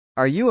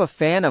Are you a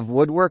fan of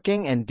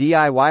woodworking and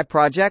DIY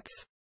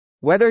projects?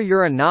 Whether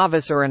you're a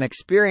novice or an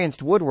experienced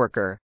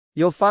woodworker,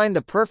 you'll find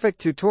the perfect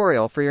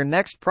tutorial for your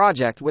next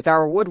project with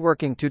our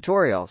woodworking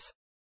tutorials.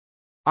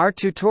 Our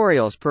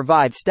tutorials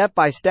provide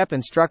step-by-step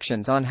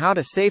instructions on how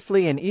to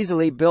safely and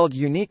easily build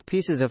unique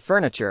pieces of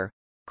furniture,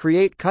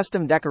 create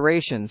custom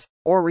decorations,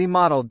 or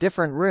remodel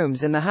different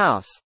rooms in the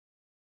house.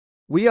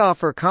 We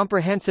offer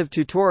comprehensive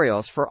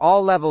tutorials for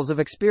all levels of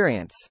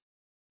experience.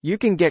 You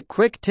can get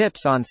quick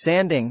tips on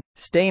sanding,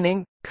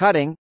 staining,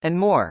 cutting, and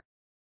more.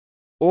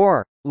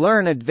 Or,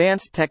 learn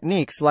advanced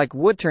techniques like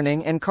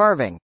woodturning and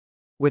carving.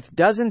 With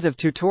dozens of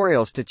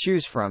tutorials to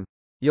choose from,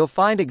 you'll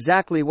find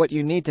exactly what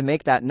you need to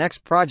make that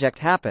next project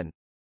happen.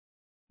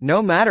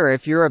 No matter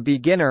if you're a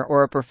beginner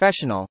or a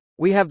professional,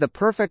 we have the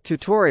perfect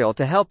tutorial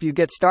to help you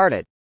get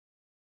started.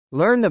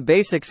 Learn the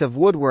basics of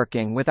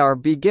woodworking with our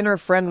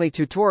beginner-friendly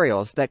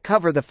tutorials that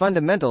cover the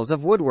fundamentals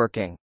of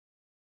woodworking.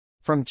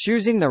 From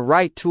choosing the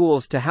right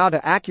tools to how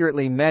to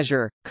accurately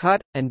measure,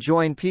 cut, and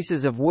join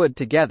pieces of wood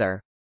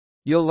together,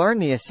 you'll learn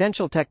the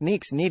essential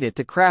techniques needed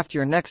to craft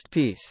your next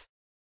piece.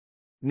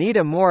 Need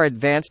a more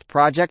advanced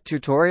project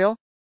tutorial?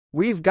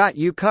 We've got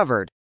you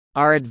covered.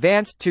 Our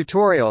advanced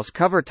tutorials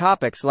cover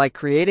topics like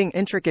creating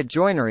intricate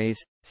joineries,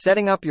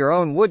 setting up your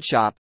own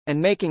woodshop,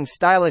 and making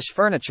stylish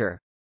furniture.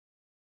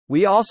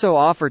 We also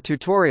offer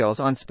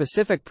tutorials on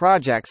specific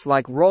projects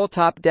like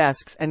roll-top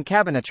desks and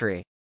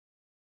cabinetry.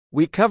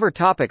 We cover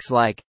topics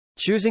like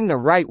choosing the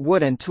right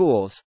wood and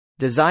tools,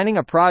 designing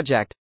a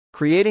project,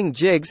 creating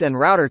jigs and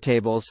router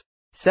tables,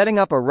 setting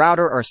up a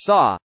router or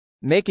saw,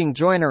 making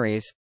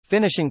joineries,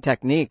 finishing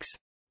techniques,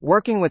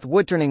 working with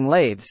woodturning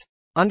lathes,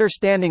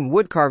 understanding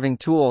woodcarving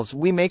tools.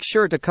 We make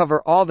sure to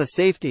cover all the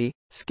safety,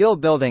 skill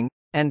building,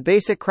 and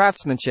basic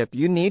craftsmanship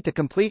you need to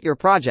complete your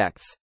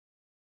projects.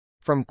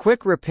 From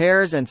quick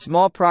repairs and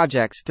small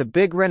projects to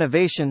big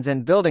renovations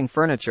and building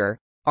furniture,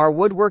 our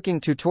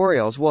woodworking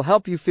tutorials will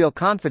help you feel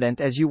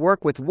confident as you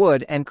work with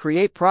wood and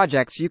create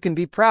projects you can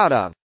be proud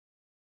of.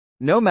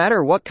 No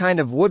matter what kind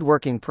of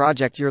woodworking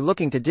project you're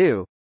looking to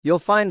do, you'll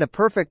find the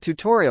perfect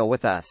tutorial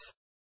with us.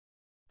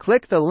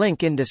 Click the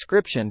link in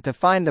description to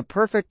find the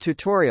perfect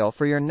tutorial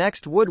for your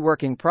next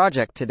woodworking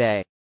project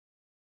today.